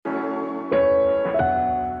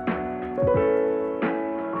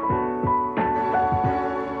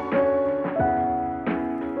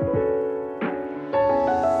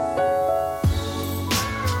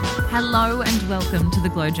welcome to the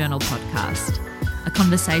Glow Journal podcast, a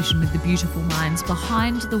conversation with the beautiful minds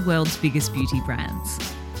behind the world's biggest beauty brands.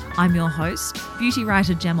 I'm your host, beauty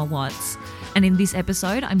writer Gemma Watts, and in this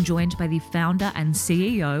episode, I'm joined by the founder and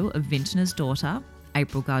CEO of Vintner's Daughter,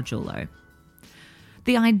 April Gargiulo.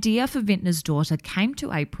 The idea for Vintner's Daughter came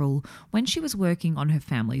to April when she was working on her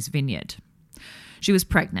family's vineyard. She was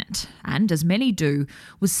pregnant and, as many do,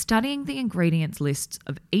 was studying the ingredients lists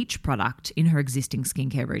of each product in her existing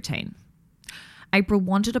skincare routine. April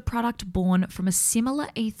wanted a product born from a similar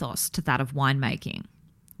ethos to that of winemaking,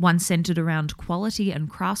 one centred around quality and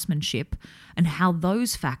craftsmanship and how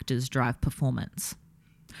those factors drive performance.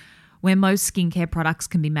 Where most skincare products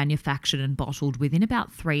can be manufactured and bottled within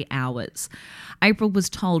about 3 hours, April was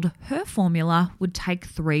told her formula would take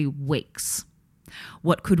 3 weeks.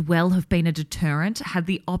 What could well have been a deterrent had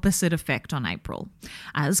the opposite effect on April,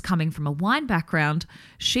 as coming from a wine background,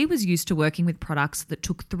 she was used to working with products that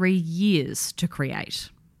took 3 years to create.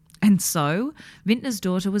 And so, Vintner's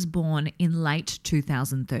Daughter was born in late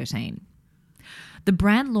 2013. The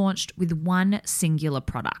brand launched with one singular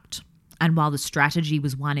product. And while the strategy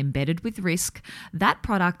was one embedded with risk, that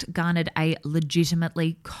product garnered a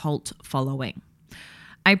legitimately cult following.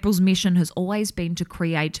 April's mission has always been to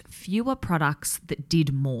create fewer products that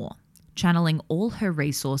did more, channeling all her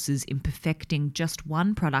resources in perfecting just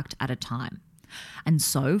one product at a time. And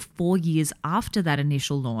so, 4 years after that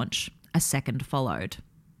initial launch, a second followed.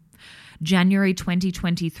 January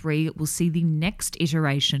 2023 will see the next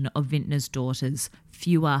iteration of Vintner's Daughter's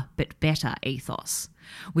fewer but better ethos,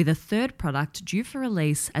 with a third product due for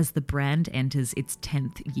release as the brand enters its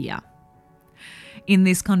 10th year. In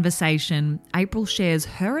this conversation, April shares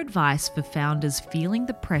her advice for founders feeling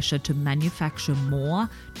the pressure to manufacture more,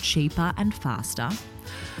 cheaper and faster,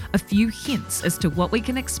 a few hints as to what we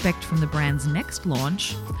can expect from the brand's next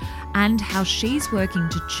launch, and how she's working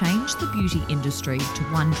to change the beauty industry to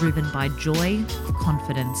one driven by joy,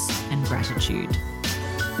 confidence and gratitude.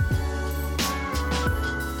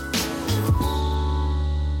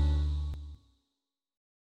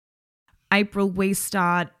 April, we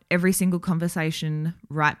start every single conversation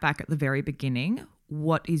right back at the very beginning.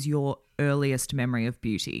 What is your earliest memory of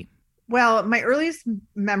beauty? Well, my earliest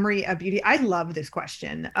memory of beauty, I love this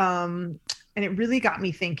question. And it really got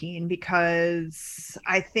me thinking because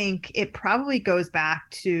I think it probably goes back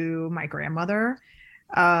to my grandmother.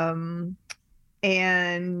 And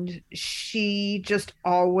she just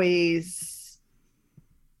always,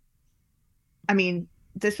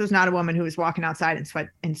 this was not a woman who was walking outside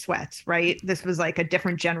in sweats, right? This was like a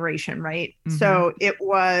different generation, right? Mm-hmm. So it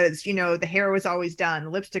was, the hair was always done, the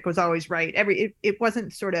lipstick was always right. It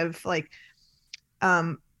wasn't sort of like,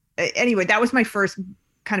 anyway, that was my first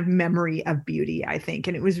kind of memory of beauty, I think.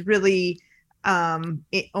 And it was really,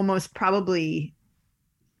 it almost probably,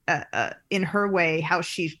 in her way, how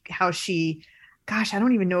she, gosh, I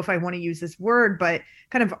don't even know if I want to use this word, but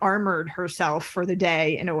kind of armored herself for the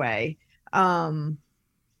day in a way.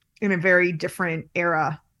 In a very different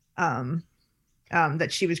era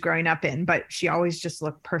that she was growing up in, but she always just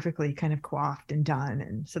looked perfectly kind of coiffed and done.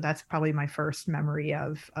 And so that's probably my first memory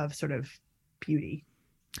of sort of beauty.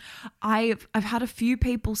 I've had a few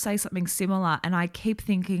people say something similar, and I keep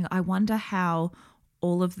thinking, I wonder how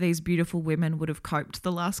all of these beautiful women would have coped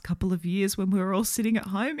the last couple of years when we were all sitting at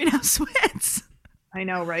home in our sweats. I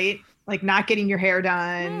know, right? Like not getting your hair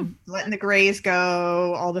done, letting the grays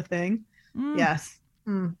go, all the thing. Yes.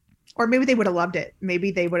 Or maybe they would have loved it.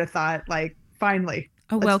 Maybe they would have thought, like, finally,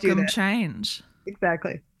 a welcome change.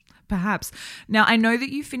 Exactly. Perhaps. Now, I know that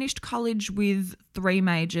you finished college with 3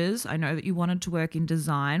 majors. I know that you wanted to work in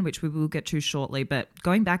design, which we will get to shortly. But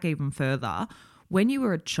going back even further, when you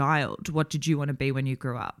were a child, what did you want to be when you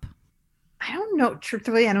grew up? I don't know.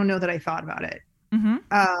 Truthfully, I don't know that I thought about it.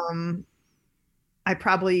 Mm-hmm. I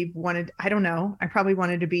probably wanted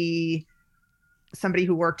to be somebody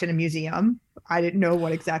who worked in a museum. I didn't know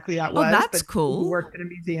what exactly that was. Oh, that's cool. Who worked in a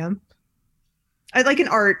museum. I like an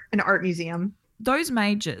art museum. Those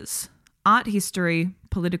majors, art history,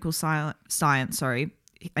 political science,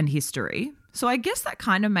 and history. So I guess that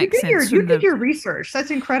kind of makes sense. You did your research.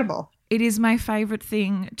 That's incredible. It is my favorite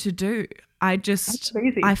thing to do. I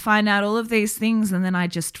find out all of these things and then I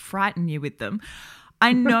just frighten you with them.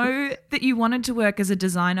 I know that you wanted to work as a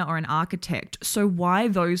designer or an architect. So why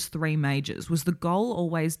those 3 majors? Was the goal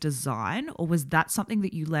always design, or was that something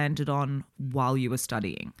that you landed on while you were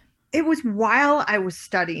studying? It was while I was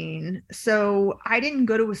studying. So I didn't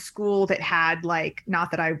go to a school that had not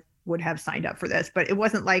that I would have signed up for this, but it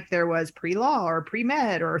wasn't like there was pre-law or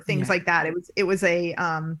pre-med or things like that. It was a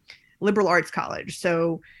liberal arts college.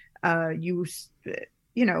 So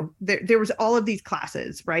there was all of these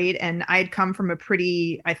classes, right? And I had come from a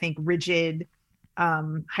pretty, I think, rigid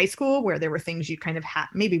high school where there were things you kind of had,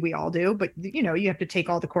 maybe we all do, but you have to take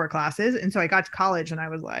all the core classes. And so I got to college and I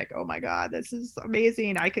was like, oh my God, this is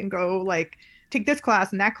amazing. I can go like take this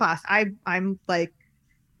class and that class. I'm like,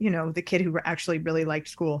 the kid who actually really liked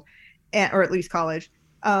school or at least college.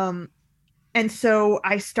 And so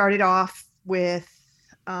I started off with,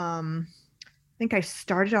 I think I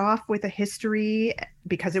started off with a history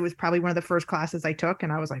because it was probably one of the first classes I took.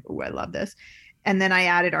 And I was like, oh, I love this. And then I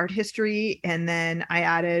added art history. And then I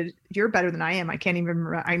added, you're better than I am. I can't even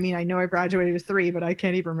remember. I mean, I know I graduated with 3, but I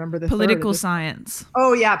can't even remember the political science.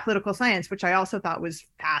 Oh yeah. Political science, which I also thought was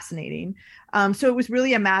fascinating. So it was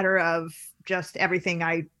really a matter of just everything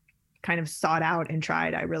I kind of sought out and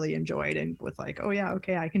tried. I really enjoyed and was like, oh yeah,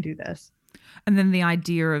 okay, I can do this. And then the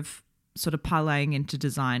idea of sort of parlaying into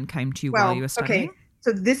design came to you while you were studying? Okay.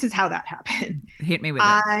 So this is how that happened. Hit me with it.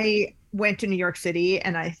 I went to New York City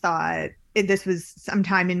and I thought this was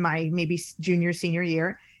sometime in my maybe senior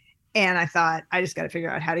year. And I thought, I just got to figure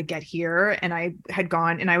out how to get here. And I had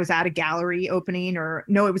gone and I was at a gallery opening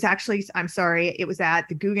it was actually, I'm sorry, it was at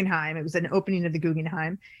the Guggenheim. It was an opening of the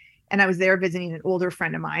Guggenheim. And I was there visiting an older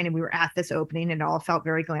friend of mine and we were at this opening and it all felt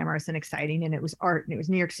very glamorous and exciting. And it was art and it was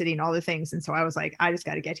New York City and all the things. And so I was like, I just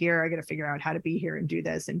got to get here. I got to figure out how to be here and do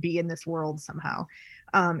this and be in this world somehow.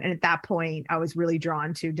 And at that point, I was really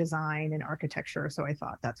drawn to design and architecture. So I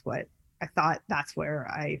thought that's where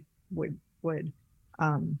I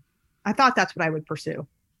that's what I would pursue.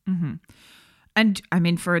 Mm-hmm. And I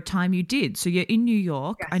mean, for a time you did. So you're in New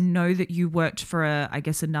York. Yes. I know that you worked for a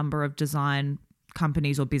number of design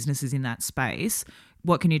companies or businesses in that space.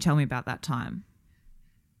 What can you tell me about that time?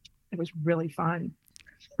 It was really fun.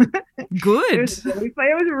 Good. It was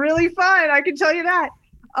really fun. I can tell you that.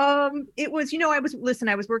 It was,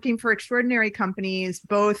 I was working for extraordinary companies,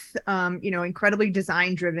 both, incredibly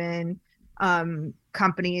design driven,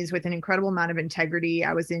 companies with an incredible amount of integrity.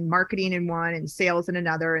 I was in marketing in one and sales in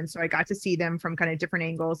another. And so I got to see them from kind of different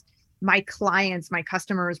angles. My clients, my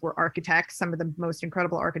customers were architects, some of the most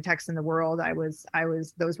incredible architects in the world.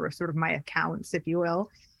 Those were sort of my accounts, if you will.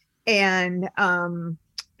 And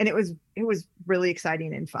it was really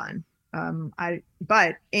exciting and fun. I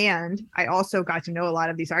also got to know a lot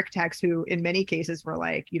of these architects who in many cases were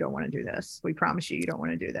like, you don't want to do this. We promise you don't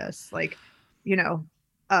want to do this. Like,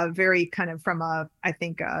 very kind of from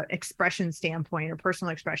expression standpoint or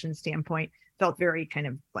personal expression standpoint, felt very kind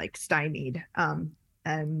of like stymied.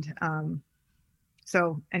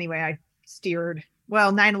 So anyway, I steered,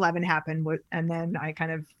 9/11 happened and then I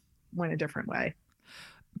kind of went a different way.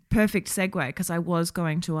 Perfect segue, because I was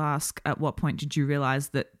going to ask at what point did you realize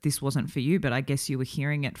that this wasn't for you, but I guess you were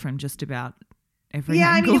hearing it from just about every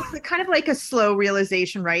angle. I mean, it was kind of like a slow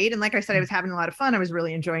realization, right? And like I said, I was having a lot of fun. I was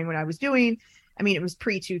really enjoying what I was doing. I mean, it was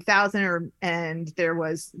pre-2000 and there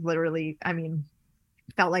was literally,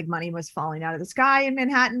 felt like money was falling out of the sky in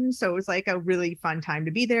Manhattan. So it was like a really fun time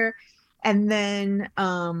to be there. And then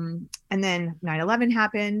 9/11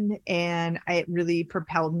 happened and it really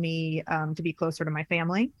propelled me to be closer to my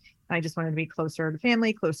family. And I just wanted to be closer to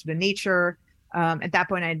family, closer to nature. At that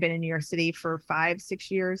point, I had been in New York City for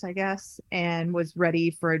 5-6 years, I guess, and was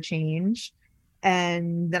ready for a change.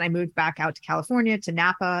 And then I moved back out to California, to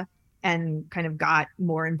Napa, and kind of got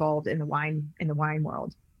more involved in the wine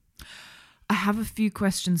world. I have a few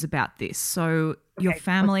questions about this. So your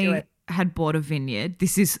family had bought a vineyard.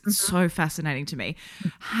 This is so fascinating to me.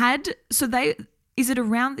 Is it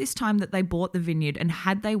around this time that they bought the vineyard and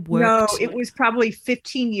had they worked? No, it was probably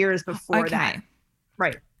 15 years before that.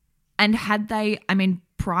 Right. And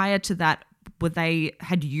prior to that,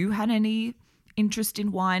 had you had any interest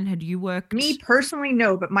in wine? Had you worked? Me personally,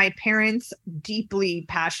 no, but my parents deeply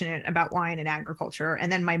passionate about wine and agriculture.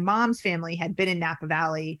 And then my mom's family had been in Napa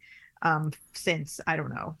Valley since, I don't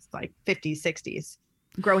know, like 50s, 60s,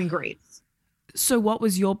 growing grapes. So what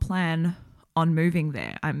was your plan on moving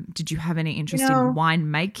there? Did you have any interest in wine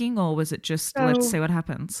making, or was it just let's see what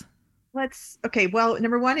happens?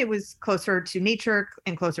 Number one, it was closer to nature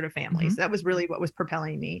and closer to family. So that was really what was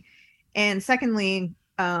propelling me. And secondly,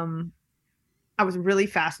 I was really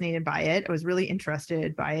fascinated by it. I was really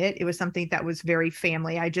interested by it. It was something that was very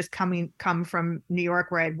family. I just come from New York,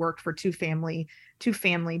 where I'd worked for two family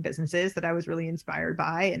businesses that I was really inspired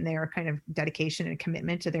by, and their kind of dedication and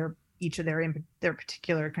commitment to each of their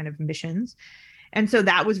particular kind of missions. And so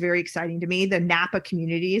that was very exciting to me. The Napa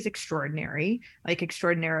community is extraordinary, like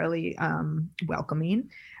extraordinarily welcoming.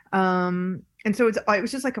 And so it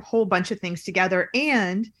was just like a whole bunch of things together.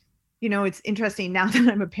 And it's interesting now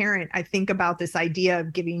that I'm a parent, I think about this idea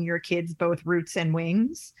of giving your kids both roots and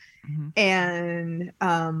wings. Mm-hmm.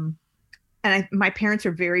 And my parents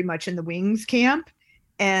are very much in the wings camp,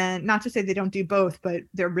 and not to say they don't do both, but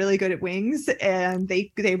they're really good at wings. And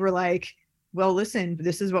they were like, well, listen,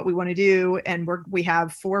 this is what we want to do, and we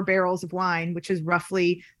have 4 barrels of wine, which is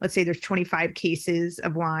roughly, let's say there's 25 cases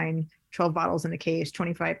of wine, 12 bottles in a case,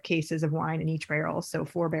 25 cases of wine in each barrel, so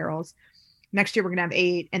 4 barrels. Next year we're gonna have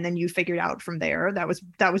 8, and then you figured out from there. That was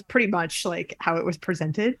pretty much like how it was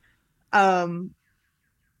presented.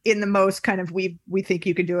 In the most kind of we think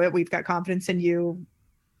you can do it, we've got confidence in you,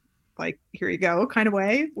 like, here you go kind of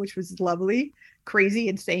way, which was lovely, crazy,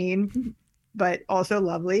 insane, but also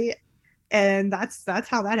lovely. And that's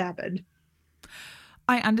how that happened.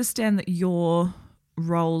 I understand that your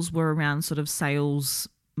roles were around sort of sales,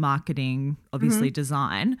 marketing, obviously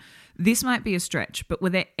design. This might be a stretch, but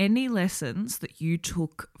were there any lessons that you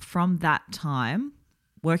took from that time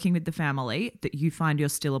working with the family that you find you're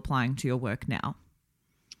still applying to your work now?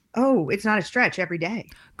 Oh, it's not a stretch, every day.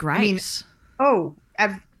 Great. I mean,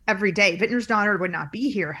 every day. Vintner's Daughter would not be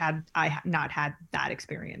here had I not had that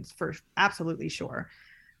experience, for absolutely sure.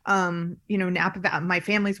 My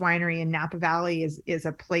family's winery in Napa Valley is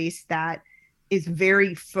a place that is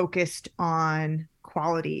very focused on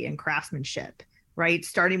quality and craftsmanship, right?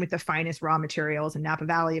 Starting with the finest raw materials. In Napa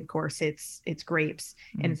Valley, of course, it's grapes,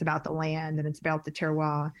 and it's about the land, and it's about the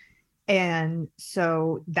terroir. And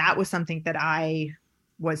so that was something that I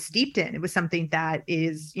was steeped in. It was something that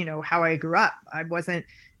is, how I grew up. I wasn't,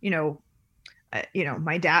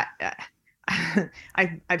 my dad,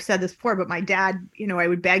 I've said this before, but my dad, I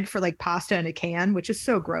would beg for like pasta in a can, which is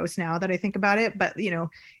so gross now that I think about it. But,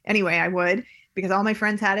 anyway, I would, because all my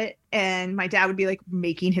friends had it. And my dad would be like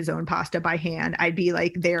making his own pasta by hand. I'd be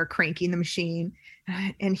like there cranking the machine.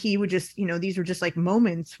 And he would just, these were just like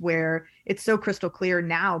moments where it's so crystal clear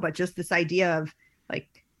now, but just this idea of like,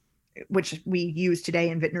 which we use today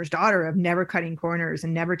in Vintner's Daughter, of never cutting corners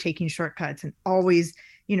and never taking shortcuts, and always,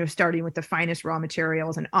 starting with the finest raw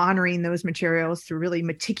materials and honoring those materials through really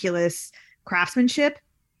meticulous craftsmanship.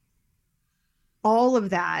 All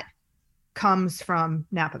of that comes from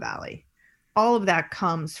Napa Valley. All of that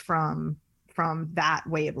comes from that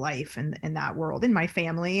way of life and that world in my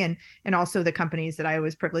family, and also the companies that I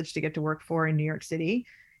was privileged to get to work for in New York City.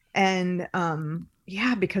 And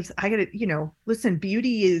because I gotta, listen,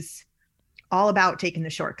 beauty is all about taking the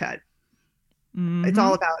shortcut. It's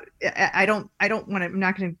all about,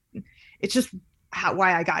 it's just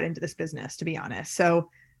why I got into this business, to be honest. So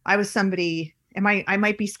I was somebody, I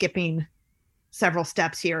might be skipping several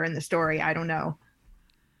steps here in the story. I don't know,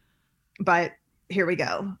 but here we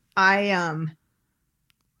go.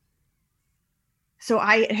 So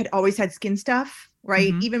I had always had skin stuff,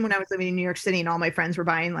 right? Even when I was living in New York City and all my friends were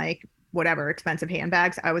buying like whatever expensive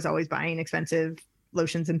handbags, I was always buying expensive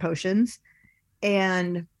lotions and potions.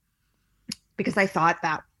 And because I thought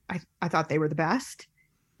that I thought they were the best.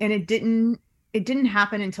 And it didn't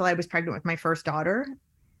happen until I was pregnant with my first daughter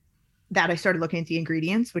that I started looking at the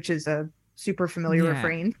ingredients, which is a super familiar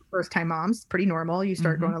refrain for first time moms. Pretty normal. You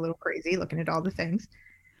start going a little crazy looking at all the things.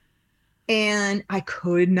 And I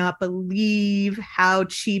could not believe how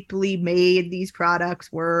cheaply made these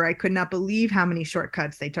products were. I could not believe how many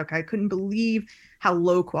shortcuts they took. I couldn't believe how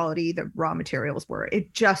low quality the raw materials were.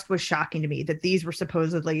 It just was shocking to me that these were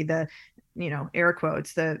supposedly the, air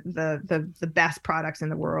quotes, the best products in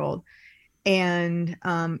the world. And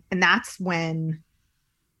that's when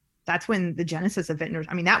the genesis of Vintner's,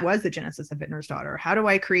 that was the genesis of Vintner's Daughter. How do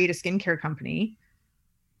I create a skincare company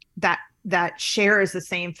that shares the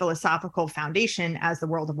same philosophical foundation as the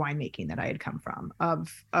world of winemaking that I had come from,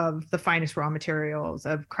 of the finest raw materials,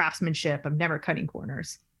 of craftsmanship, of never cutting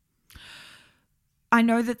corners? I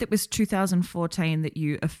know that it was 2014 that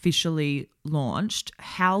you officially launched.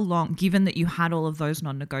 How long, given that you had all of those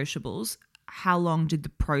non-negotiables, how long did the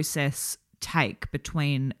process take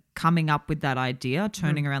between coming up with that idea,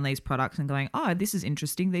 turning around these products and going, oh, this is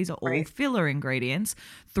interesting, these are all filler ingredients,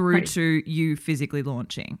 through to you physically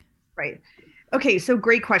launching? Right. Okay, so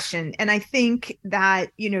great question. And I think that,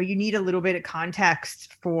 you need a little bit of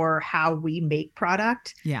context for how we make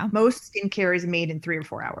product. Yeah. Most skincare is made in 3 or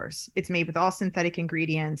 4 hours. It's made with all synthetic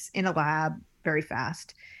ingredients in a lab, very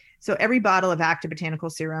fast. So every bottle of active botanical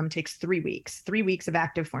serum takes 3 weeks, 3 weeks of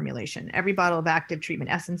active formulation. Every bottle of active treatment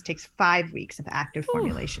essence takes 5 weeks of active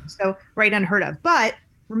formulation. So right, unheard of. But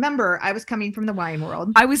remember, I was coming from the wine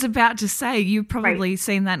world. I was about to say, you've probably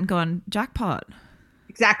seen that and gone, jackpot.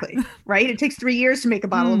 Exactly. Right. It takes 3 years to make a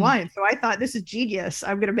bottle of wine. So I thought, this is genius.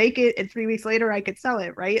 I'm going to make it, and 3 weeks later I could sell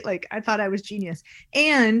it. Right. Like, I thought I was genius.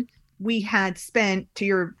 And we had spent, to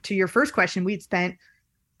your first question, we'd spent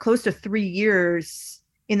close to 3 years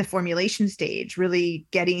in the formulation stage, really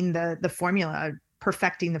getting the formula,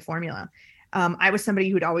 perfecting the formula. I was somebody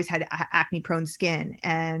who'd always had acne prone skin.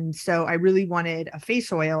 And so I really wanted a face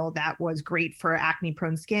oil that was great for acne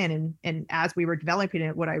prone skin. And as we were developing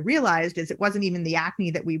it, what I realized is it wasn't even the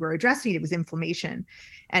acne that we were addressing, it was inflammation.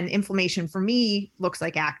 And inflammation for me looks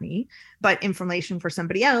like acne, but inflammation for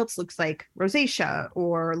somebody else looks like rosacea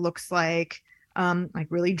or looks like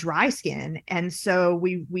really dry skin. And so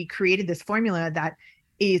we created this formula that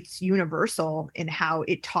it's universal in how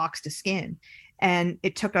it talks to skin. And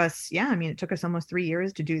it took us, it took us almost 3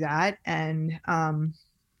 years to do that. And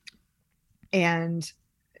it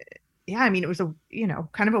was a,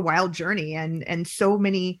 kind of a wild journey and so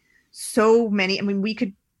many,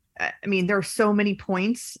 there are so many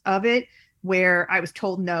points of it where I was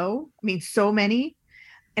told no, so many.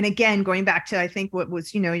 And again, going back to, I think what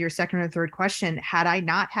was, your second or third question, had I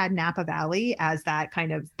not had Napa Valley as that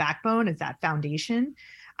kind of backbone, as that foundation,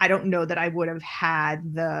 I don't know that I would have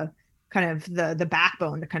had the kind of the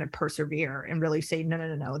backbone to kind of persevere and really say,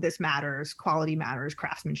 no, this matters. Quality matters.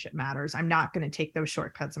 Craftsmanship matters. I'm not going to take those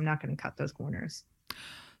shortcuts. I'm not going to cut those corners.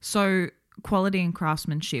 So quality and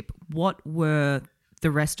craftsmanship, what were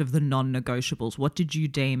the rest of the non-negotiables? What did you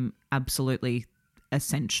deem absolutely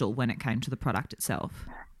essential when it came to the product itself?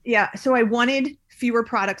 Yeah. So I wanted fewer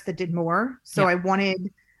products that did more. So I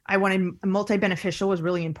wanted multi-beneficial was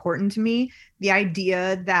really important to me. The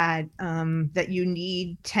idea that that you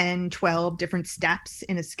need 10, 12 different steps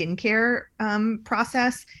in a skincare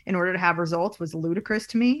process in order to have results was ludicrous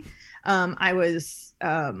to me. I was,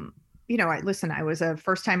 I was a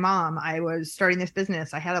first-time mom. I was starting this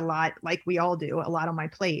business. I had a lot, like we all do, a lot on my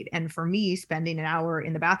plate. And for me, spending an hour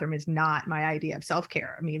in the bathroom is not my idea of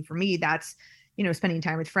self-care. For me, that's, spending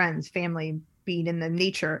time with friends, family, being in the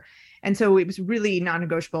nature. And so it was really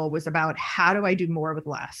non-negotiable, was about how do I do more with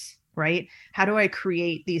less, right? How do I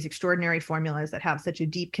create these extraordinary formulas that have such a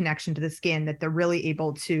deep connection to the skin that they're really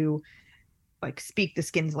able to speak the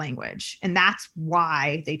skin's language? And that's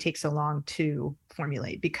why they take so long to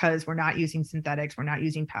formulate, because we're not using synthetics, we're not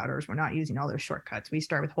using powders, we're not using all those shortcuts. We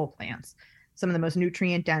start with whole plants, some of the most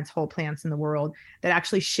nutrient dense whole plants in the world that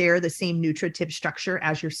actually share the same nutritive structure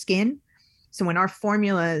as your skin. So when our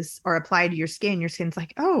formulas are applied to your skin's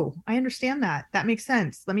like, oh, I understand that. That makes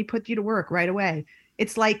sense. Let me put you to work right away.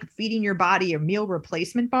 It's like feeding your body a meal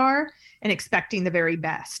replacement bar and expecting the very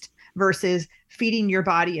best versus feeding your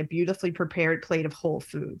body a beautifully prepared plate of whole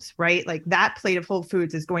foods, right? Like that plate of whole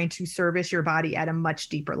foods is going to service your body at a much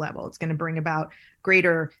deeper level. It's going to bring about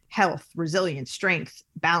greater health, resilience, strength,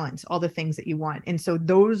 balance, all the things that you want. And so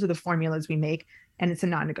those are the formulas we make, and it's a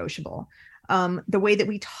non-negotiable. The way that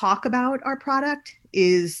we talk about our product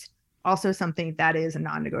is also something that is a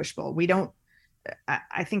non-negotiable.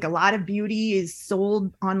 I think a lot of beauty is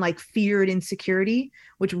sold on fear and insecurity,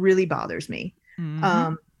 which really bothers me,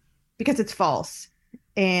 because it's false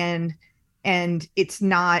and it's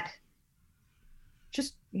not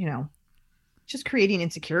just creating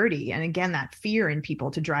insecurity. And again, that fear in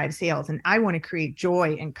people to drive sales. And I want to create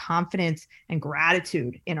joy and confidence and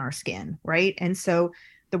gratitude in our skin. Right. And so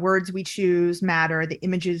the words we choose matter, the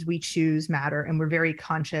images we choose matter, and we're very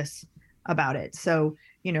conscious about it. So,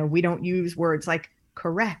 we don't use words like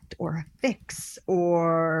correct or fix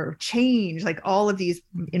or change, like all of these,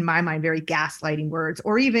 in my mind, very gaslighting words,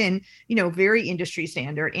 or even, very industry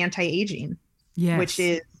standard anti-aging, which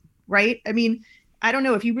is right. I don't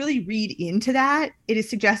know if you really read into that, it is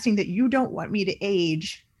suggesting that you don't want me to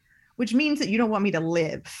age, which means that you don't want me to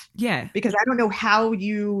live. Yeah. Because I don't know how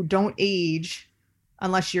you don't age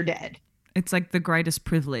unless you're dead. It's like the greatest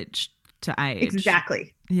privilege to age.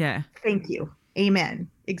 Exactly. Yeah. Thank you. Amen.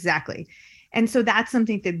 Exactly. And so that's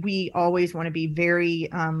something that we always want to be very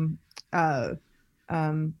aware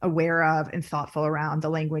of and thoughtful around the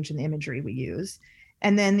language and the imagery we use.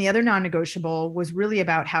 And then the other non-negotiable was really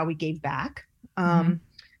about how we gave back,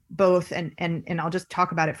 both, and I'll just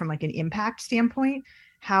talk about it from an impact standpoint,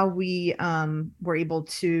 how we were able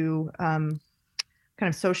to kind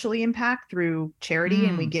of socially impact through charity.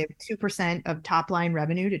 And we give 2% of top line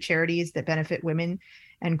revenue to charities that benefit women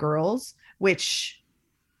and girls, which,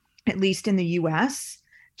 at least in the US,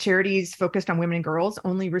 charities focused on women and girls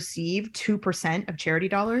only receive 2% of charity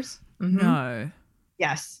dollars. No.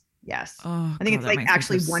 Yes. Oh, I think it's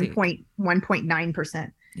actually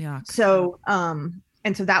 1.9%. Yeah. So,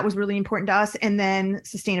 and so that was really important to us. And then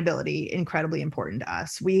sustainability, incredibly important to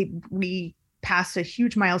us. We passed a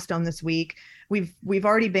huge milestone this week. We've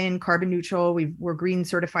already been carbon neutral. We're green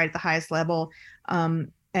certified at the highest level.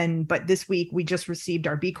 but this week we just received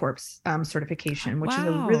our B Corp certification, which is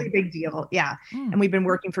a Wow. really big deal. Yeah. And we've been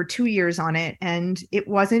working for 2 years on it. And it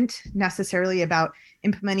wasn't necessarily about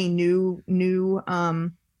implementing new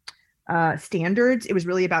standards. It was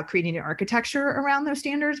really about creating an architecture around those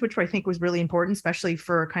standards, which I think was really important, especially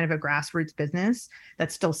for kind of a grassroots business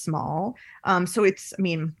that's still small. So it's, I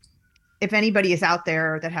mean, if anybody is out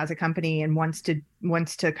there that has a company and wants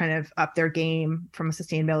to kind of up their game from a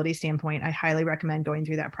sustainability standpoint, I highly recommend going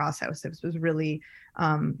through that process. It was really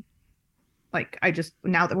like, I just,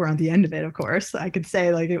 now that we're on the end of it, of course, I could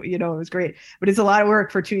say like, it was great, but it's a lot of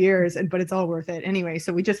work for 2 years, but it's all worth it anyway.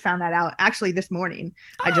 So we just found that out actually this morning.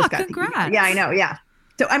 I just got congrats. Yeah, I know. Yeah.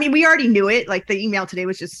 So, I mean, we already knew it. Like the email today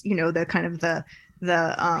was just, the kind of the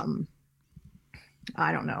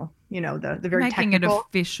I don't know, the very making technical.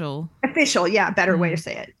 it official. Yeah. Better way to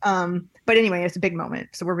say it. But anyway, it's a big moment.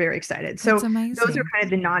 So we're very excited. So those are kind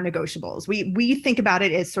of the non-negotiables. We think about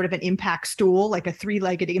it as sort of an impact stool, like a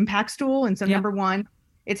 3-legged impact stool. And so number one,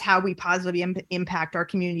 it's how we positively impact our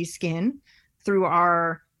community's skin through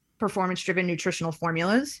our performance-driven nutritional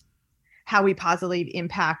formulas, how we positively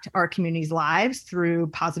impact our community's lives through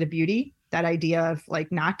positive beauty, that idea of like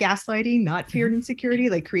not gaslighting, not fear and insecurity,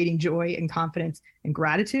 like creating joy and confidence and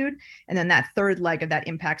gratitude. And then that third leg of that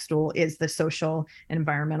impact stool is the social and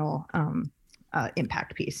environmental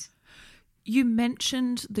impact piece. You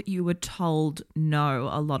mentioned that you were told no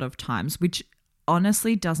a lot of times, which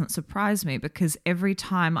honestly doesn't surprise me, because every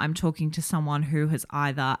time I'm talking to someone who has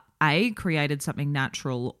either A, created something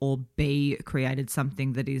natural, or B, created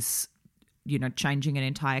something that is changing an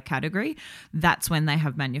entire category, that's when they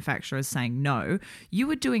have manufacturers saying no. You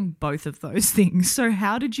were doing both of those things. So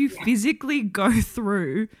how did you physically go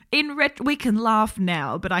through, we can laugh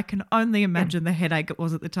now, but I can only imagine the headache it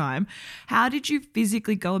was at the time. How did you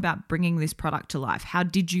physically go about bringing this product to life? How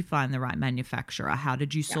did you find the right manufacturer? How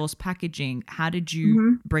did you source packaging? How did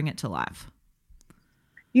you bring it to life?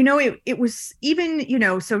 It was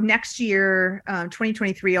even, so next year,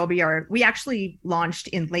 2023, we actually launched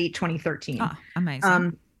in late 2013. Oh,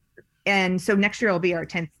 amazing. And so next year will be our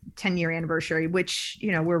 10 year anniversary, which,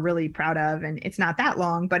 we're really proud of. And it's not that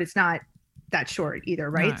long, but it's not that short either.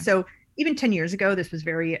 Right. No. So even 10 years ago, this was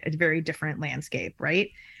a very different landscape.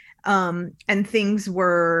 Right. And things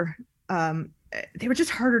were, they were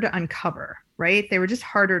just harder to uncover. Right. They were just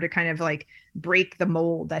harder to kind of like break the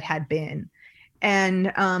mold that had been.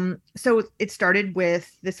 And so it started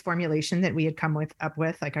with this formulation that we had come up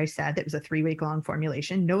with. Like I said, that was a 3-week long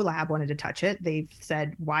formulation. No lab wanted to touch it. They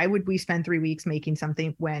said, why would we spend 3 weeks making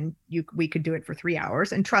something when we could do it for 3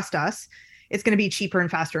 hours? And trust us, it's going to be cheaper and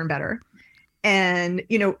faster and better. And,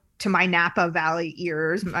 to my Napa Valley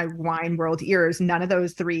ears, my wine world ears, none of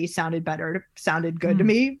those 3 sounded good to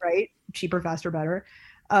me, right? Cheaper, faster, better.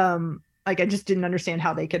 Like I just didn't understand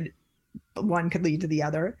how one could lead to the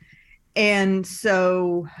other. And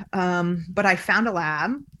so, but I found a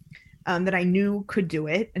lab that I knew could do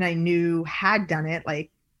it, and I knew had done it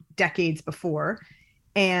like decades before.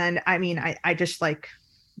 And I mean, I just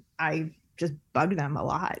bugged them a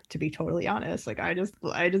lot, to be totally honest. Like I just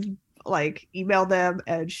like emailed them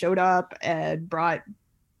and showed up and brought,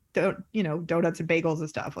 donuts and bagels and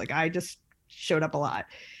stuff. Like I just showed up a lot.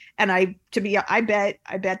 And I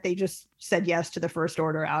bet they just said yes to the first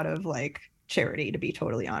order out of like charity, to be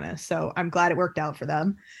totally honest. So I'm glad it worked out for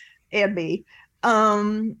them and me.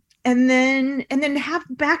 And then to have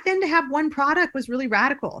one product was really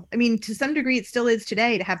radical. I mean, to some degree it still is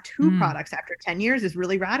today. To have 2 products after 10 years is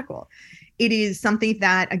really radical. It is something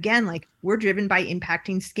that, again, like we're driven by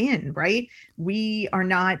impacting skin, right? We are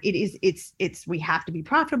not, we have to be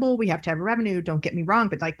profitable. We have to have revenue. Don't get me wrong,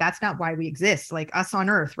 but like, that's not why we exist. Like us on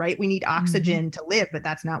Earth, right? We need oxygen to live, but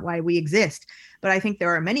that's not why we exist. But I think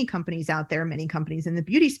there are many companies out there, many companies in the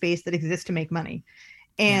beauty space that exist to make money.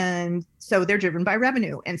 And so they're driven by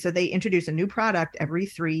revenue. And so they introduce a new product every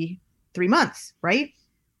three months, right?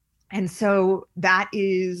 And so that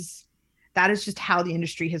is just how the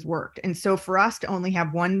industry has worked. And so for us to only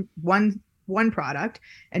have one product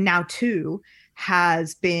and now 2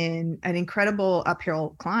 has been an incredible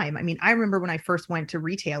uphill climb. I mean, I remember when I first went to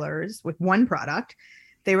retailers with one product,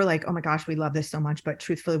 they were like, oh my gosh, we love this so much, but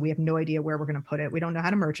truthfully, we have no idea where we're going to put it. We don't know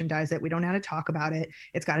how to merchandise it. We don't know how to talk about it.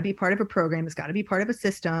 It's got to be part of a program. It's got to be part of a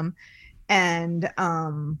system. And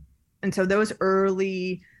so those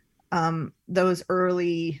early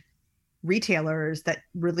retailers that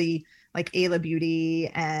really, like Ayla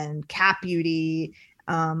Beauty and Cap Beauty,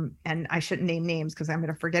 and I shouldn't name names because I'm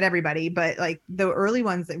going to forget everybody, but like the early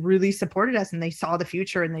ones that really supported us and they saw the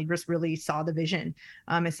future and they just really saw the vision,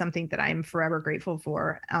 is something that I'm forever grateful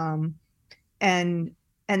for. And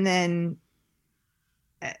then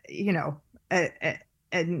you know,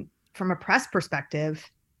 and from a press perspective,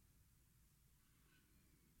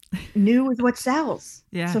 new is what sells.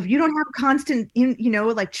 Yeah. So if you don't have a constant,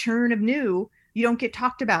 like churn of new, you don't get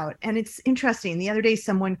talked about. And it's interesting. The other day,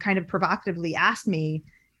 someone kind of provocatively asked me,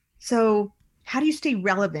 so how do you stay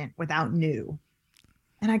relevant without new?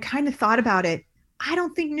 And I kind of thought about it. I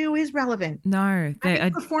don't think new is relevant. No, I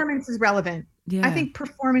think performance is relevant. Yeah. I think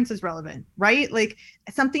performance is relevant, right? Like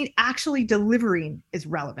something actually delivering is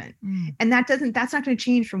relevant. And that's not going to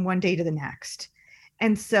change from one day to the next.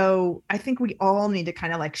 And so I think we all need to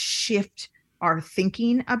kind of like shift our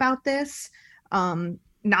thinking about this,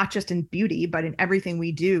 not just in beauty, but in everything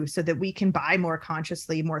we do, so that we can buy more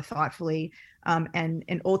consciously, more thoughtfully,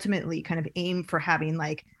 and ultimately kind of aim for having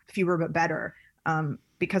like fewer but better.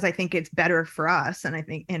 Because I think it's better for us, and I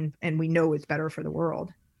think and we know it's better for the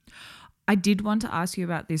world. I did want to ask you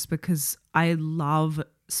about this because I love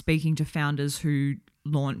speaking to founders who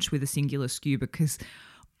launch with a singular SKU, because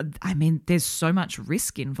I mean, there's so much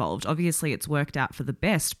risk involved. Obviously, it's worked out for the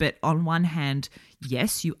best, but on one hand,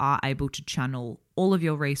 yes, you are able to channel all of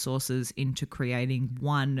your resources into creating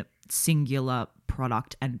one singular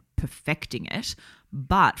product and perfecting it.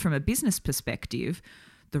 But from a business perspective,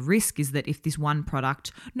 the risk is that if this one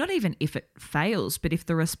product, not even if it fails, but if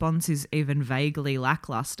the response is even vaguely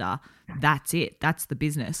lackluster, that's it. That's the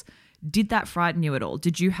business. Did that frighten you at all?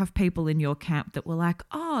 Did you have people in your camp that were like,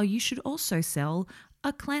 oh, you should also sell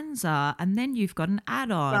a cleanser and then you've got an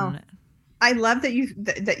add-on? Well, I love that you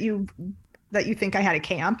think I had a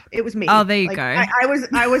camp. It was me. Oh, there you go. I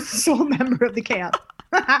was a sole member of the camp.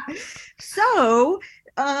 So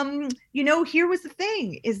here was the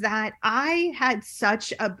thing, is that I had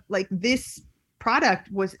such a, like, this product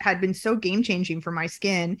had been so game changing for my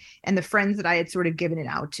skin and the friends that I had sort of given it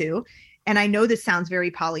out to. And I know this sounds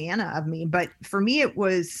very Pollyanna of me, but for me, it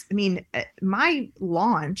was, my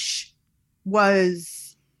launch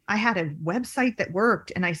was, I had a website that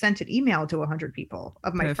worked and I sent an email to 100 people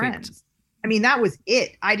of my friends. That was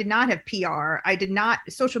it. I did not have PR.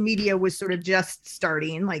 Social media was sort of just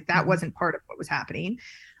starting. Like that wasn't part of what was happening.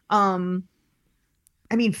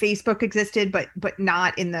 Facebook existed, but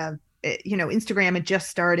not in the, Instagram had just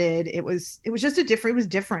started. It was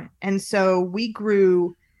different. And so we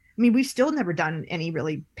grew. We've still never done any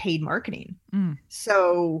really paid marketing.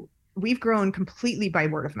 So we've grown completely by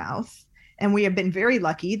word of mouth. And we have been very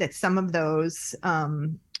lucky that some of those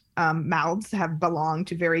mouths have belonged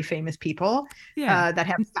to very famous people that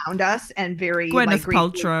have found us, and very Gwyneth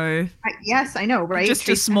Paltrow. Yes, I know, right? Just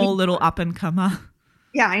a small little up and comer.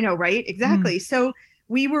 Yeah, I know, right? Exactly. So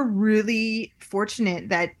we were really fortunate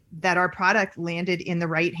that our product landed in the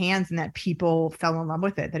right hands and that people fell in love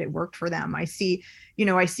with it, that it worked for them. I see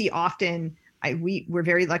often, we're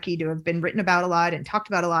very lucky to have been written about a lot and talked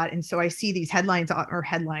about a lot. And so I see these headlines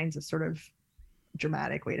is sort of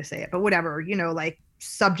dramatic way to say it, but whatever, like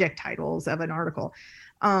subject titles of an article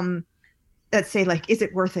that say like, is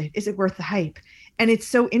it worth it? Is it worth the hype? And it's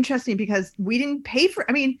so interesting because we didn't pay for,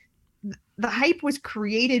 the hype was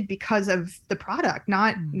created because of the product,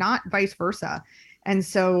 not vice versa. And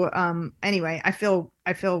so anyway, I feel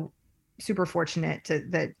super fortunate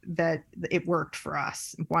that it worked for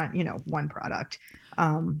us. One product.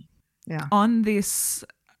 Yeah. On this,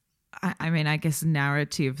 I guess,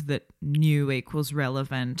 narrative that new equals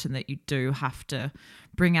relevant and that you do have to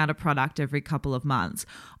bring out a product every couple of months,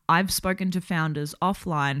 I've spoken to founders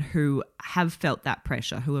offline who have felt that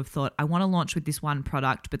pressure, who have thought, I want to launch with this one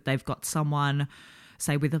product, but they've got someone,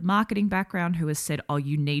 say, with a marketing background who has said, oh,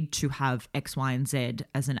 you need to have X, Y, and Z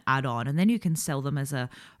as an add-on, and then you can sell them as a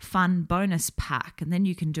fun bonus pack, and then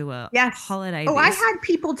you can do a holiday. Oh, I had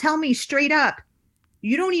people tell me straight up,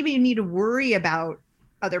 you don't even need to worry about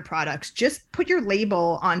other products. Just put your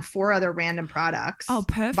label on 4 other random products. Oh,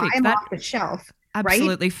 perfect. Buy them off the shelf.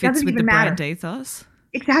 Absolutely right? Fits with the brand ethos.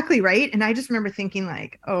 Exactly, right? And I just remember thinking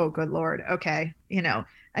like, oh, good Lord. Okay.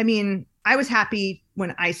 I was happy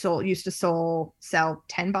when I used to sell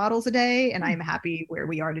 10 bottles a day, and I'm happy where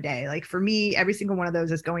we are today. Like for me, every single one of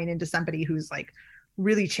those is going into somebody who's like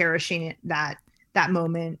really cherishing it, that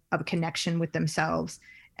moment of connection with themselves.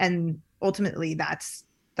 And ultimately that's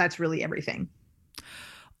really everything.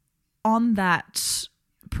 On that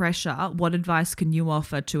pressure, what advice can you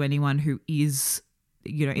offer to anyone who is,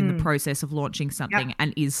 in the process of launching something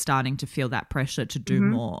and is starting to feel that pressure to do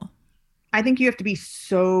more? I think you have to be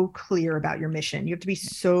so clear about your mission. You have to be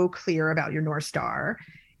so clear about your North Star,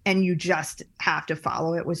 and you just have to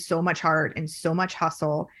follow it with so much heart and so much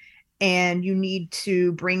hustle. And you need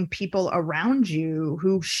to bring people around you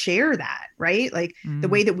who share that, right? Like the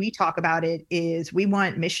way that we talk about it is we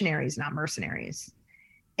want missionaries, not mercenaries.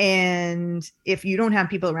 And if you don't have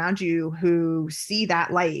people around you who see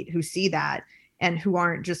that light, who see that, and who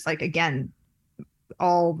aren't just like, again,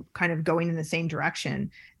 all kind of going in the same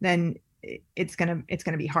direction, then it's gonna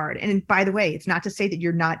be hard. And by the way, it's not to say that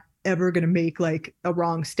you're not ever going to make like a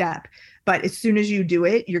wrong step, but as soon as you do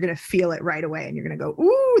it, you're going to feel it right away, and you're going to go,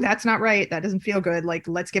 ooh, that's not right, that doesn't feel good, like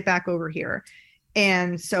let's get back over here.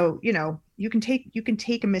 And so, you know, you can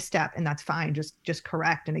take a misstep, and that's fine. Just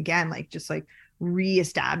correct. And again, like just like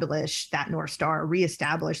reestablish that North Star,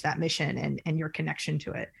 reestablish that mission, and your connection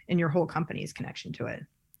to it, and your whole company's connection to it.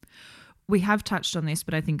 We have touched on this,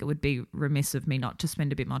 but I think it would be remiss of me not to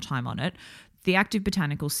spend a bit more time on it. The Active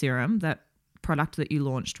Botanical Serum, that product that you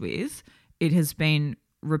launched with, it has been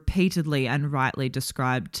repeatedly and rightly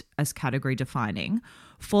described as category defining.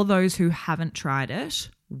 For those who haven't tried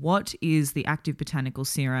it, what is the Active Botanical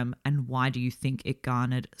Serum, and why do you think it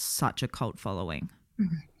garnered such a cult following?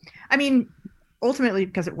 I mean, ultimately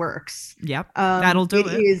because it works. Yep, that'll do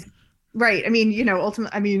it. Is right. I mean, you know,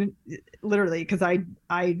 ultimately, I mean, literally, because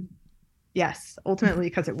yes, ultimately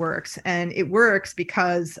because it works, and it works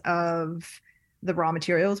because of the raw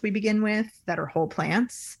materials we begin with that are whole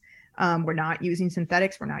plants. We're not using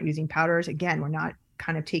synthetics. We're not using powders. Again, we're not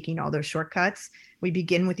kind of taking all those shortcuts. We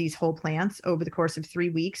begin with these whole plants. Over the course of 3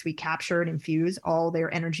 weeks, we capture and infuse all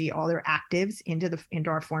their energy, all their actives into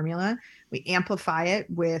our formula. We amplify it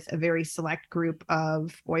with a very select group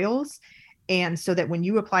of oils. And so that when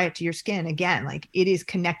you apply it to your skin, again, like it is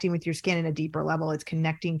connecting with your skin in a deeper level. It's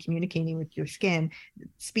connecting, communicating with your skin,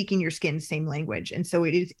 speaking your skin's same language. And so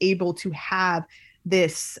it is able to have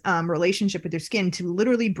this relationship with your skin to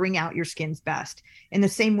literally bring out your skin's best. In the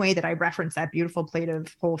same way that I reference that beautiful plate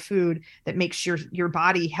of whole food that makes your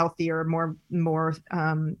body healthier, more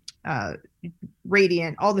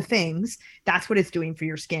radiant, all the things, that's what it's doing for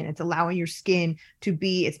your skin. It's allowing your skin to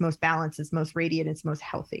be its most balanced, its most radiant, its most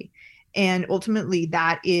healthy. And ultimately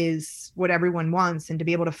that is what everyone wants. And to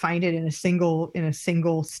be able to find it in a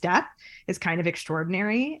single step is kind of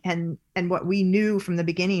extraordinary. And what we knew from the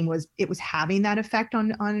beginning was it was having that effect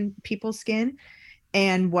on people's skin.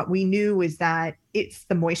 And what we knew is that it's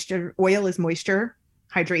the moisture. Oil is moisture,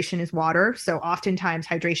 hydration is water. So oftentimes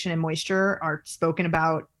hydration and moisture are spoken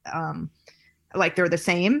about like they're the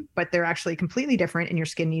same, but they're actually completely different, and your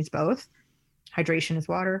skin needs both. Hydration is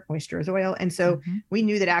water, moisture is oil. And so we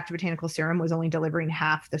knew that Active Botanical Serum was only delivering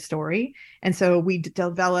half the story. And so we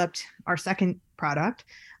developed our second product.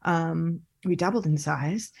 We doubled in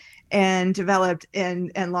size and developed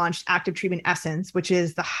and launched Active Treatment Essence, which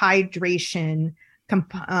is the hydration,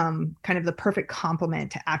 kind of the perfect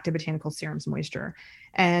complement to Active Botanical Serum's moisture.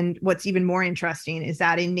 And what's even more interesting is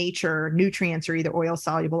that in nature, nutrients are either oil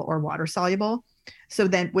soluble or water soluble. So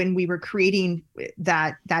then when we were creating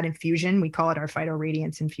that infusion, we call it our Phyto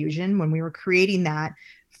Radiance infusion. When we were creating that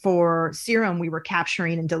for serum, we were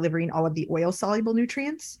capturing and delivering all of the oil soluble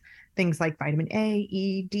nutrients, things like vitamin A,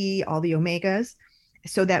 E, D, all the omegas,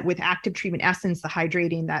 so that with Active Treatment Essence, the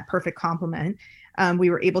hydrating, that perfect complement, we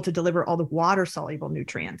were able to deliver all the water soluble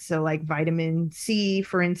nutrients. So like vitamin C,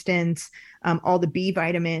 for instance, all the B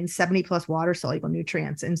vitamins, 70 plus water soluble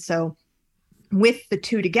nutrients. And so with the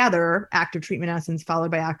two together, Active Treatment Essence followed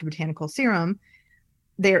by Active Botanical Serum,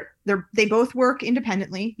 they both work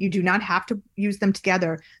independently. You do not have to use them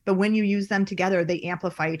together, but when you use them together, they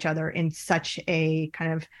amplify each other in such a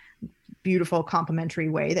kind of beautiful complementary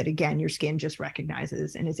way that, again, your skin just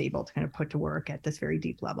recognizes and is able to kind of put to work at this very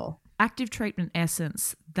deep level. Active Treatment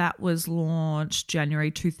Essence, that was launched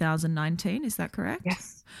January 2019. Is that correct?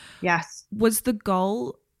 Yes. Was the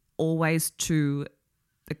goal always to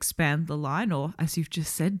expand the line, or, as you've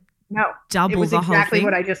just said, no, double it was the whole exactly thing?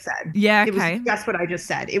 what I just said. Yeah, okay. It was just what I just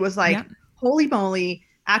said. It was like, holy moly,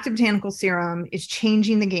 Active Botanical Serum is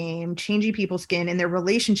changing the game, changing people's skin and their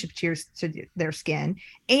relationship to their skin.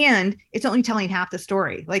 And it's only telling half the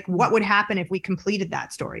story. Like, what would happen if we completed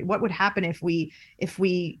that story? What would happen if we,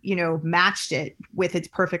 matched it with its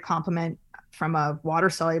perfect complement from a water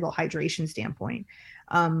soluble hydration standpoint?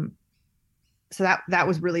 So that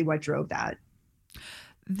was really what drove that.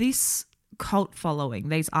 This cult following,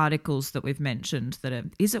 these articles that we've mentioned that are,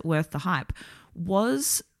 is it worth the hype?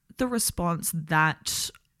 Was the response that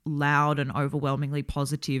loud and overwhelmingly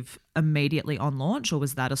positive immediately on launch, or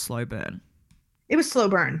was that a slow burn? It was slow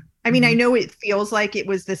burn. I mean, I know it feels like it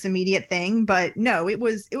was this immediate thing, but no, it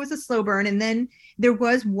was a slow burn. And then there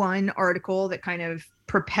was one article that kind of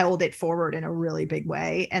propelled it forward in a really big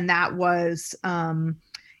way. And that was in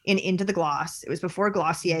Into the Gloss. It was before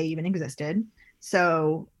Glossier even existed.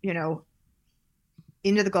 So,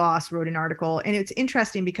 Into the Gloss wrote an article, and it's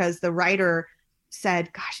interesting because the writer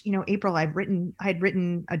said, gosh, April, I had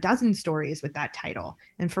written a dozen stories with that title.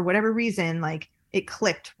 And for whatever reason, like it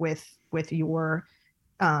clicked with your,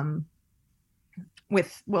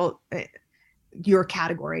 with, well, your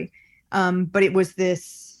category. But it was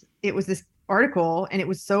this article, and it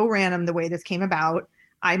was so random the way this came about.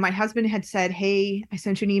 My husband had said, hey, I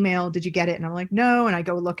sent you an email. Did you get it? And I'm like, no. And I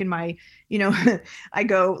go look in my, I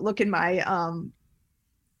go look in my,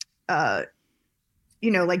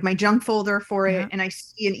 like my junk folder for it. And I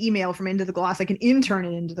see an email from Into the Gloss, like an intern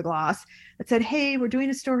at Into the Gloss, that said, hey, we're doing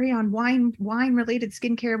a story on wine related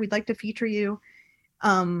skincare. We'd like to feature you.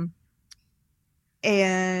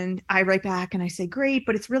 And I write back and I say, great,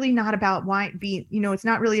 but it's really not about wine it's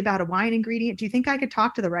not really about a wine ingredient. Do you think I could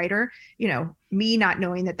talk to the writer? Me not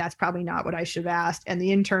knowing that that's probably not what I should have asked. And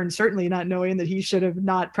the intern certainly not knowing that he should have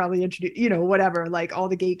not probably introduced, whatever, like all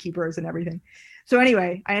the gatekeepers and everything. So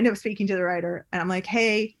anyway, I ended up speaking to the writer, and I'm like,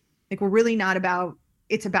 hey, like, we're really not about,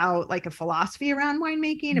 it's about like a philosophy around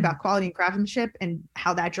winemaking, about quality and craftsmanship and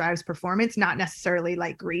how that drives performance, not necessarily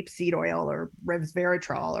like grape seed oil or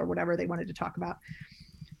resveratrol or whatever they wanted to talk about.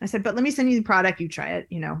 I said, but let me send you the product, you try it,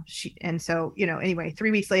 and so, anyway,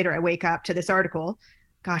 3 weeks later, I wake up to this article.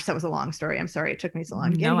 Gosh, that was a long story. I'm sorry it took me so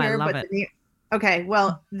long to get here. I love it. Okay,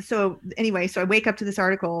 well, so anyway, so I wake up to this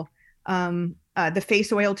article, the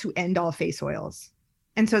face oil to end all face oils.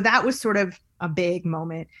 And so that was sort of a big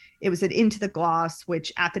moment. It was at Into the Gloss,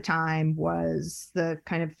 which at the time was the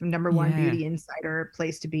kind of number one beauty insider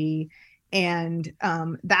place to be. And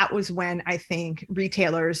that was when I think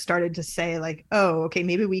retailers started to say like, oh, okay,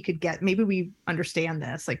 maybe we understand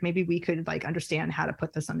this. Like maybe we could like understand how to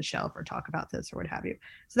put this on the shelf or talk about this or what have you.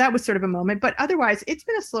 So that was sort of a moment, but otherwise it's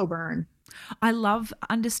been a slow burn. I love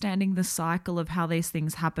understanding the cycle of how these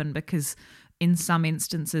things happen, because in some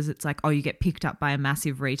instances it's like, oh, you get picked up by a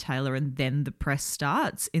massive retailer and then the press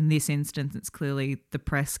starts. In this instance, it's clearly the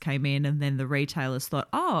press came in and then the retailers thought,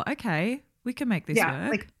 oh, okay, we can make this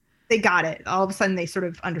work. Like they got it. All of a sudden they sort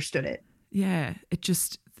of understood it. Yeah, it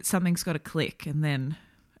just, something's got to click and then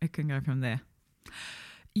it can go from there.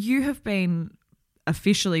 You have been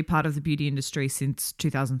officially part of the beauty industry since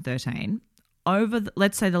 2013. Over,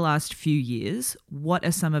 let's say, the last few years, what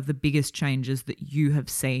are some of the biggest changes that you have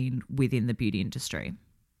seen within the beauty industry?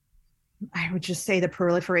 I would just say the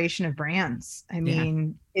proliferation of brands. I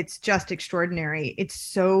mean, it's just extraordinary. It's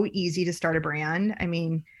so easy to start a brand. I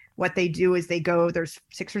mean, what they do is there's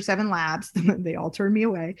 6 or 7 labs. They all turn me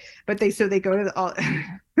away, but they go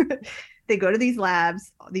to they go to these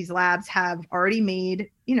labs. These labs have already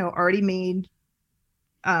made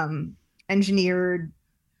engineered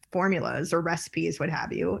formulas or recipes, what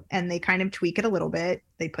have you, and they kind of tweak it a little bit.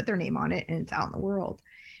 They put their name on it and it's out in the world.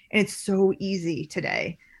 And it's so easy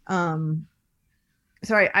today. So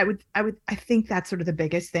I think that's sort of the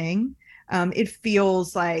biggest thing. It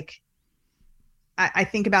feels like I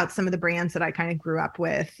think about some of the brands that I kind of grew up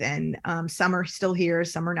with, and some are still here,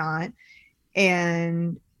 some are not.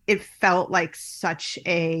 And it felt like such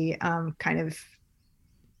a kind of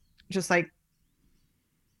just like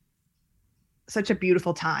such a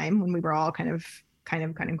beautiful time when we were all kind of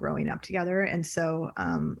growing up together. And so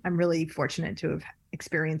I'm really fortunate to have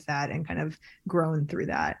experienced that and kind of grown through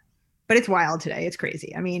that. But it's wild today. It's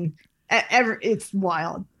crazy. I mean, it's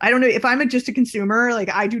wild. I don't know if I'm just a consumer, like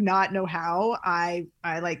I do not know how I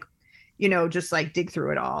like, just like dig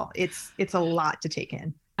through it all. It's a lot to take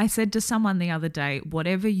in. I said to someone the other day,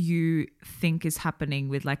 whatever you think is happening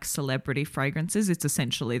with like celebrity fragrances, it's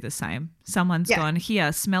essentially the same. Someone's gone,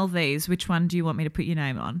 here, smell these. Which one do you want me to put your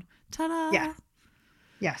name on? Ta-da. Yeah.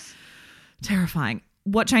 Yes. Terrifying.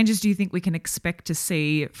 What changes do you think we can expect to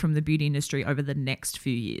see from the beauty industry over the next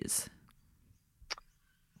few years?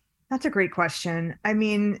 That's a great question. I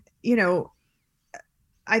mean,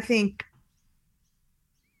 I think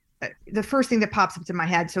the first thing that pops up to my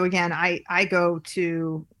head. So again, I go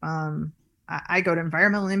to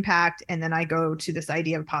environmental impact, and then I go to this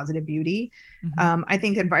idea of positive beauty. Mm-hmm. I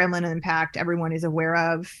think environmental impact, everyone is aware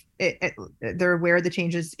of it. They're aware of the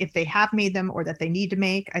changes if they have made them or that they need to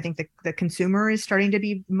make. I think the consumer is starting to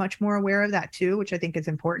be much more aware of that too, which I think is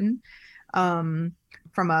important. From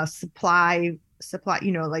a supply,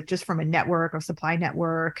 like just from a supply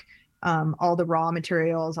network, all the raw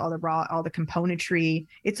materials, all the componentry,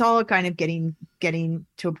 it's all kind of getting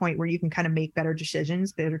to a point where you can kind of make better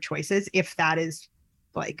decisions, better choices, if that is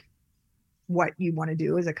like what you want to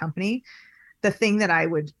do as a company. The thing that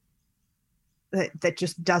that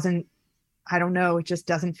just doesn't, I don't know, it just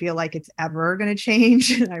doesn't feel like it's ever going to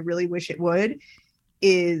change. And I really wish it would,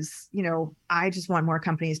 is, I just want more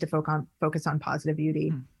companies to focus on positive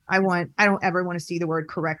beauty. I don't ever want to see the word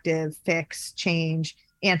corrective, fix, change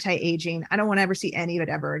anti-aging. I don't want to ever see any of it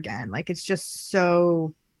ever again. Like, it's just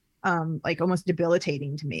so like almost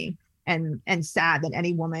debilitating to me, and sad that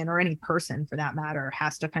any woman or any person for that matter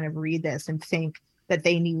has to kind of read this and think that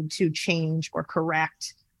they need to change or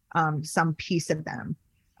correct some piece of them.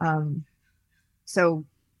 So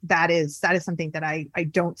that is something that I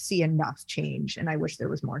don't see enough change, and I wish there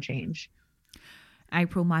was more change.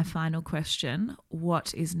 April, my final question.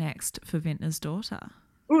 What is next for Vintner's Daughter?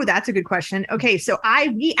 Ooh, that's a good question. Okay, so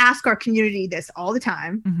we ask our community this all the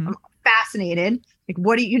time. Mm-hmm. I'm fascinated. Like,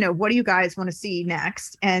 what do you guys want to see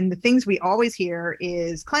next? And the things we always hear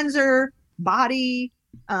is cleanser, body,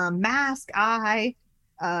 mask, eye.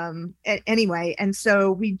 Anyway, and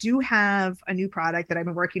so we do have a new product that I've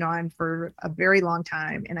been working on for a very long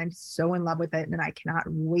time, and I'm so in love with it, and I cannot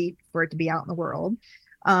wait for it to be out in the world.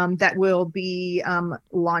 That will be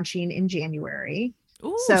launching in January.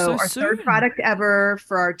 Ooh, so our soon. third product ever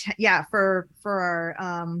for our for our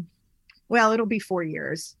well, it'll be 4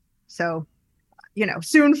 years, so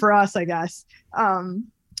soon for us, I guess.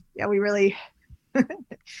 Yeah, we really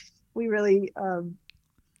we really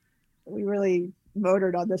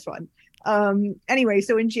motored on this one. Anyway,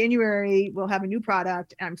 so in January we'll have a new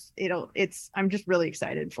product, and I'm just really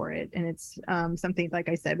excited for it, and it's something, like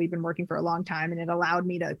I said, we've been working for a long time, and it allowed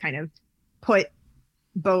me to kind of put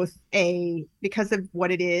both because of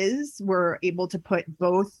what it is, we're able to put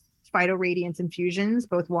both phytoradiance infusions,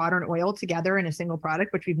 both water and oil, together in a single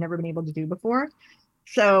product, which we've never been able to do before.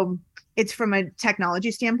 So it's, from a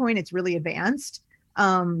technology standpoint, it's really advanced.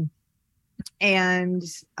 And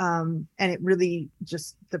it really,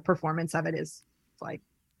 just the performance of it is like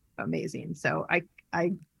amazing. So I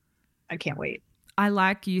can't wait. I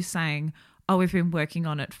like you saying, oh, we've been working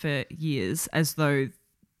on it for years, as though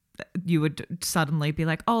you would suddenly be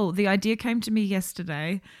like, oh, the idea came to me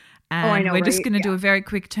yesterday, and I know, we're just right? going to do a very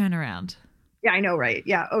quick turnaround. Yeah, I know, right?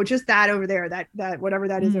 Yeah. Oh, just that over there, that whatever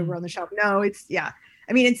that is over on the shelf. No, it's, yeah.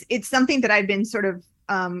 I mean, it's something that I've been sort of,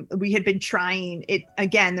 we had been trying it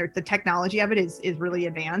again. The technology of it is really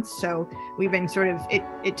advanced. So we've been sort of,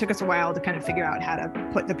 it took us a while to kind of figure out how to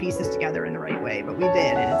put the pieces together in the right way, but we did,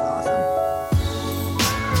 and it's awesome.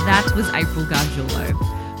 That was April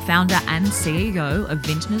Gargiulo, founder and CEO of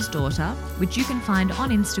Vintner's Daughter, which you can find on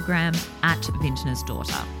Instagram at Vintner's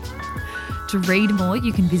Daughter. To read more,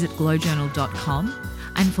 you can visit glowjournal.com.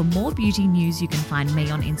 And for more beauty news, you can find me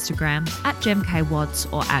on Instagram at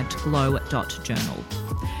gemkwatts or at glow.journal.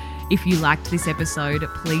 If you liked this episode,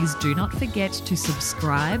 please do not forget to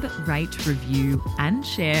subscribe, rate, review, and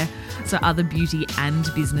share so other beauty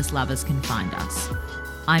and business lovers can find us.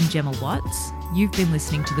 I'm Gemma Watts. You've been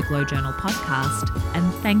listening to the Glow Journal podcast,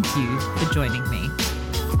 and thank you for joining me.